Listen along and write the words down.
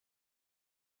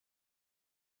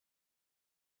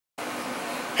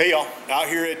Hey y'all, out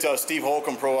here at Steve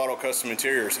Holcomb Pro Auto Custom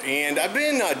Interiors, and I've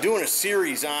been doing a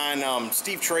series on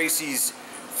Steve Tracy's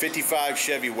 55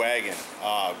 Chevy Wagon.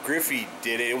 Griffey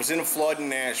did it. It was in a flood in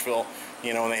Nashville,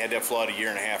 you know, and they had that flood a year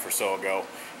and a half or so ago.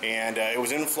 And it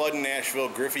was in a flood in Nashville.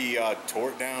 Griffey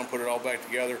tore it down, put it all back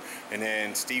together, and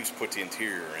then Steve's put the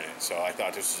interior in it. So I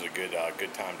thought this was a good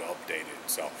time to update it.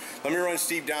 So let me run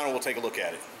Steve down and we'll take a look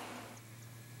at it.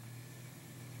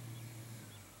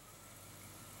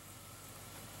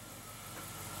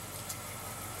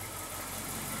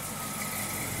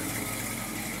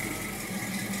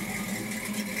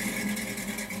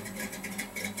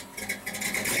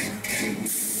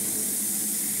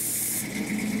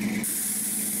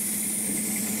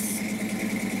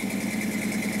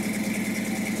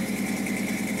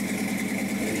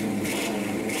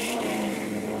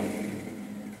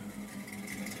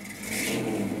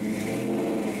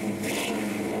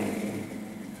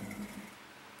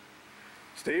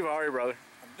 Steve, how are you, brother?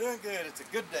 I'm doing good. It's a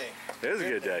good day. It is a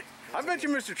good day. I bet you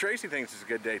Mr. Tracy thinks it's a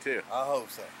good day, too. I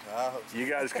hope so. I hope so. You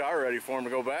got his car ready for him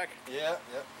to go back? Yeah,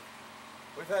 yep.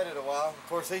 We've had it a while. Of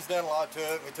course, he's done a lot to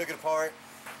it. We took it apart.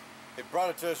 He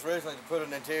brought it to us originally to put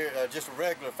an interior, just a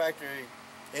regular factory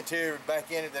interior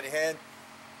back in it that he had.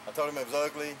 I told him it was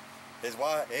ugly. His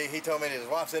wife, he told me that his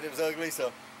wife said it was ugly,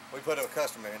 so we put a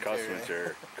custom interior. Custom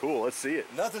interior. Cool, let's see it.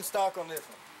 Nothing stock on this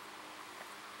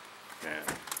one. Man.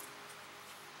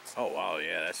 Oh wow,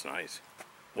 yeah, that's nice.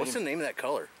 What's the name of that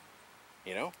color?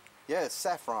 You know? Yeah, it's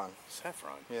saffron.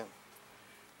 Saffron. Yeah.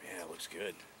 Man, it looks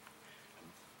good.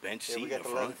 Bench seat we got in the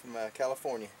the front. from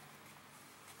California.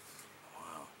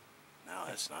 Wow. No,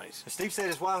 that's nice. Steve said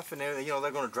his wife and everything, you know,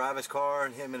 they're going to drive his car,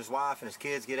 and him and his wife and his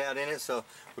kids get out in it. So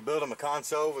we built him a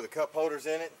console with the cup holders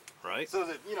in it. Right. So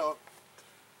that, you know,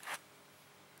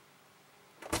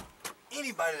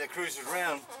 anybody that cruises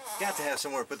around got to have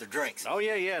somewhere to put their drinks. Oh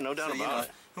yeah, yeah, no doubt about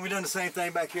it. And we done the same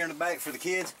thing back here in the back for the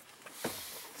kids.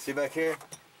 See back here?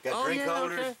 Got drink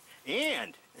holders. Okay.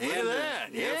 And look at that.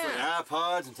 Yeah, for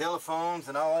iPods and telephones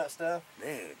and all that stuff.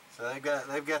 Man. So they've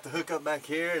got the hookup back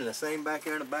here and the same back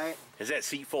here in the back. Does that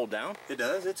seat fold down? It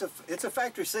does. It's a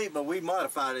factory seat, but we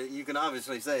modified it. You can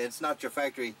obviously say it's not your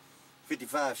factory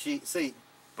 55 seat.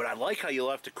 But I like how you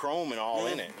left the chrome and all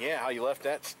in it. Yeah, how you left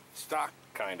that stock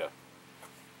kind of.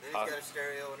 Then it's got a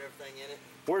stereo and everything in it.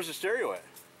 Where's the stereo at?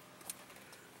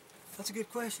 That's a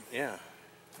good question. Yeah.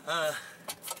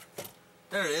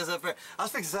 There it is up there. I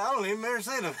was fixing to say, I don't even remember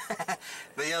seeing them.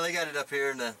 But yeah, they got it up here.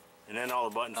 And then all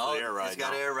the buttons for the air ride. It's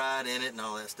got air ride in it and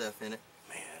all that stuff in it.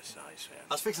 Man, that's nice, man.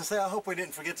 I was fixing to say, I hope we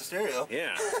didn't forget the stereo.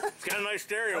 Yeah. It's got a nice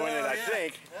stereo in it, I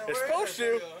think. Yeah, it's supposed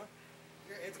to. Stereo,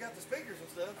 huh? It's got the speakers and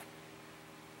stuff.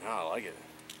 Oh, I like it.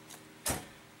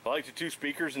 I like the two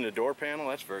speakers in the door panel.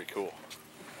 That's very cool.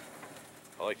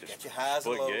 I like the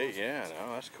split gate. Yeah,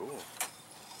 no, that's cool.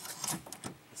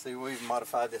 See, we've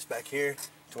modified this back here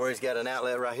to where he's got an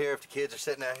outlet right here. If the kids are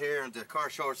sitting out here and the car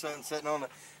show or something sitting on it,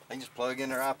 they can just plug in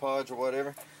their iPods or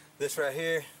whatever. This right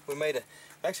here, we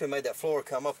actually made that floor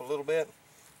come up a little bit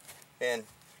and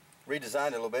redesigned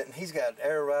it a little bit. And he's got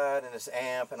air ride and his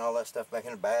amp and all that stuff back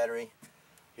in the battery.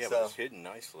 Yeah, but it's hidden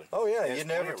nicely. Oh yeah, you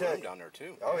never tell. Down there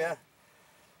too. Oh yeah.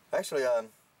 Actually,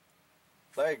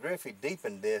 Larry Griffey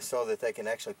deepened this so that they can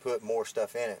actually put more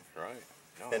stuff in it. Right.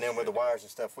 No, and then with the wires and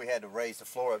stuff, we had to raise the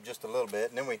floor up just a little bit.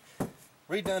 And then we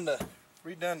redone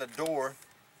the door,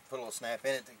 put a little snap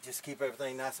in it to just keep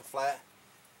everything nice and flat.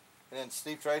 And then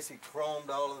Steve Tracy chromed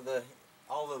all of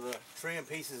the trim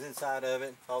pieces inside of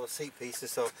it, all the seat pieces,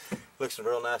 so it looks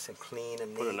real nice and clean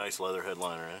and neat. Put a nice leather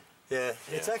headliner in. Yeah,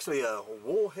 it's actually a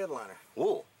wool headliner.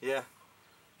 Wool? Yeah.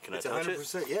 Can I touch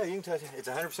it? Yeah, you can touch it. It's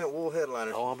 100% wool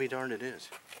headliner. Oh, I'll be darned it is.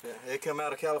 Yeah, they come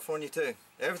out of California too.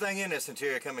 Everything in this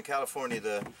interior come in California.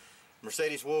 The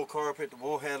Mercedes wool carpet, the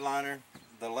wool headliner,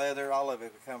 the leather, all of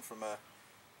it would come from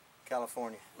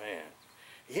California. Man,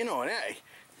 you know,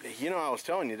 I was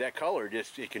telling you that color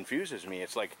it confuses me.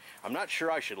 It's like I'm not sure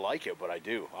I should like it, but I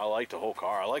do. I like the whole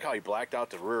car. I like how he blacked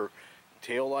out the rear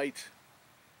tail lights.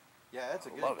 Yeah, it's a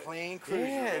good clean cruiser.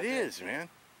 Yeah, it is, man.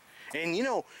 And you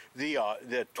know, the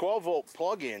 12-volt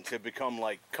plug-ins have become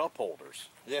like cup holders.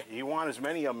 Yeah. You want as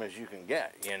many of them as you can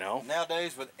get, you know.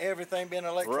 Nowadays, with everything being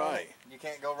electronic, you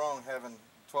can't go wrong having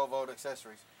 12-volt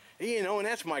accessories. You know, and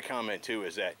that's my comment too,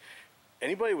 is that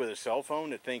anybody with a cell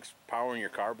phone that thinks powering your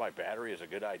car by battery is a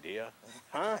good idea,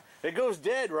 huh? It goes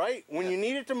dead, right? When you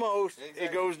need it the most,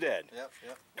 it goes dead. Yep,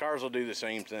 yep. Cars will do the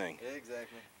same thing.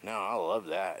 Exactly. No, I love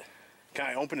that. Can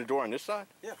I open the door on this side?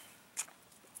 Yeah.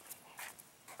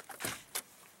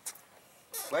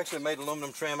 We actually made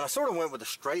aluminum trim. I sort of went with a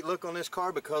straight look on this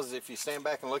car because if you stand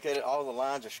back and look at it, all the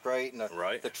lines are straight and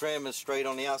the trim is straight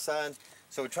on the outside.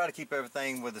 So we try to keep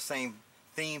everything with the same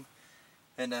theme,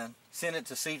 and send it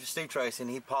to Steve Tracy,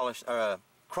 and he polished,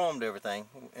 chromed everything,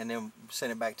 and then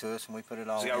sent it back to us, and we put it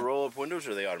all Does it got roll-up windows,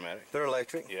 or are they automatic? They're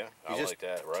electric. Yeah, you I just like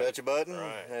that, right? touch a button,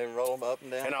 right. And roll them up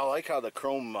and down. And I like how the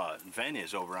chrome vent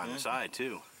is over on the side,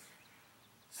 too.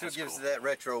 Still gives it that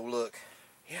retro look.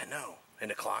 Yeah, no. And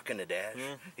the clock in the dash.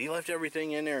 He left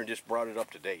everything in there and just brought it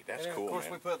up to date. That's cool, man. Of course,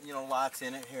 we put, lights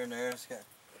in it here and there. It's got,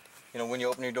 when you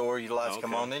open your door, your lights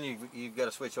come on. Then you've got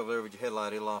to switch over there with your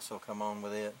headlight. It'll also come on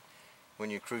with it when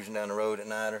you're cruising down the road at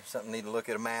night or something. Need to look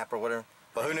at a map or whatever.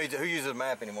 But who uses a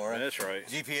map anymore? Right? That's right.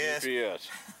 GPS. GPS.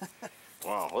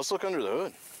 Wow. Let's look under the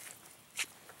hood.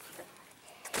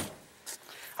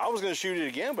 I was going to shoot it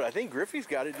again, but I think Griffey's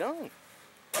got it done.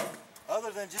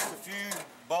 Other than just a few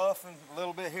buff and a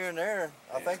little bit here and there,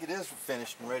 I think it is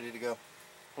finished and ready to go.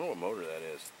 I wonder what motor that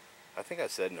is. I think I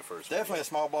said in the first Definitely video. a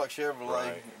small block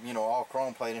Chevrolet, Right. All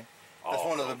chrome plating. That's All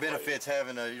one of the chrome benefits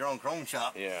having your own chrome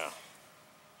shop. Yeah.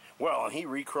 Well, and he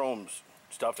re-chromes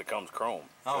stuff that comes chrome.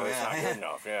 Oh, so yeah. It's not good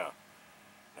enough, yeah.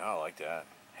 No, I like that.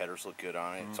 Headers look good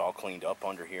on it. It's all cleaned up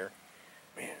under here.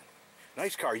 Man,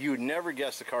 nice car. You would never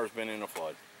guess the car's been in a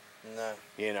flood. No.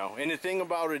 And the thing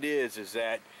about it is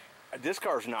that this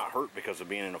car's not hurt because of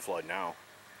being in a flood now.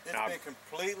 It's been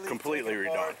completely taken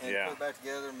apart redone, and yeah. put back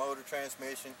together, motor,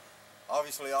 transmission,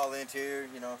 obviously all the interior,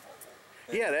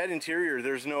 Yeah, that interior,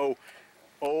 there's no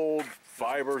old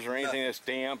fibers or anything that's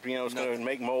damp, it's going to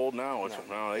make mold. No,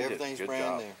 they everything's did a good brand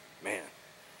job. new. Man,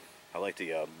 I like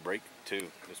the brake too,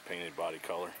 this painted body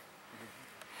color.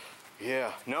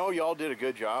 Yeah, no, y'all did a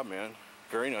good job, man.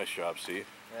 Very nice job, Steve.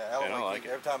 Yeah, Alloway, I like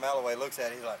it. Every time Alloway looks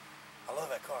at it, he's like, I love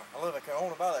that car. I love that car. I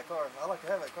want to buy that car. I like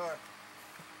to have that car.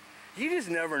 You just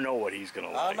never know what he's going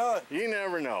to like. I know it. You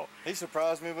never know. He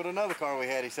surprised me with another car we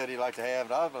had. He said he'd like to have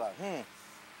it. I was like,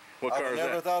 What car I is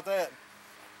never that? thought that.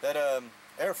 That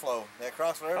Airflow, that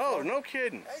Chrysler Airflow. Oh, no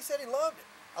kidding. Yeah, he said he loved it.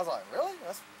 I was like, really?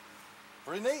 That's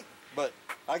pretty neat. But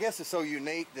I guess it's so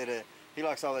unique that he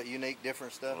likes all that unique,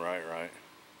 different stuff. Right.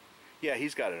 Yeah,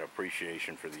 he's got an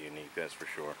appreciation for the unique, that's for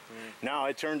sure. No,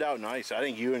 it turned out nice. I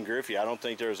think you and Griffey, I don't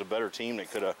think there was a better team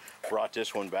that could have brought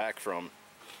this one back from.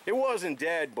 It wasn't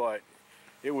dead, but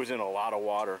it was in a lot of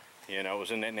water. It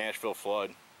was in that Nashville flood.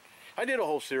 I did a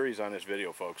whole series on this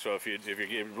video, folks, so if you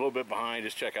get a little bit behind,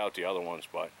 just check out the other ones.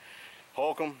 But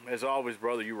Holcomb, as always,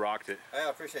 brother, you rocked it. Hey, I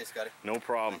appreciate it, Scotty. No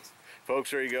problem. Thanks.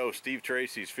 Folks, there you go. Steve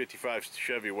Tracy's 55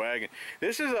 Chevy Wagon.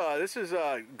 This is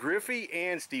Griffey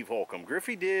and Steve Holcomb.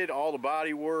 Griffey did all the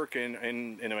body work and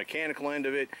the mechanical end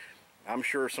of it. I'm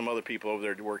sure some other people over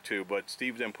there did work too, but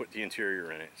Steve then put the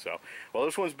interior in it. So, well,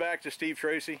 this one's back to Steve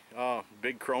Tracy,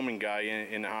 big chroming guy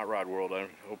in the hot rod world. I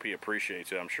hope he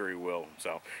appreciates it. I'm sure he will.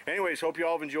 So, anyways, hope you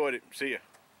all have enjoyed it. See ya.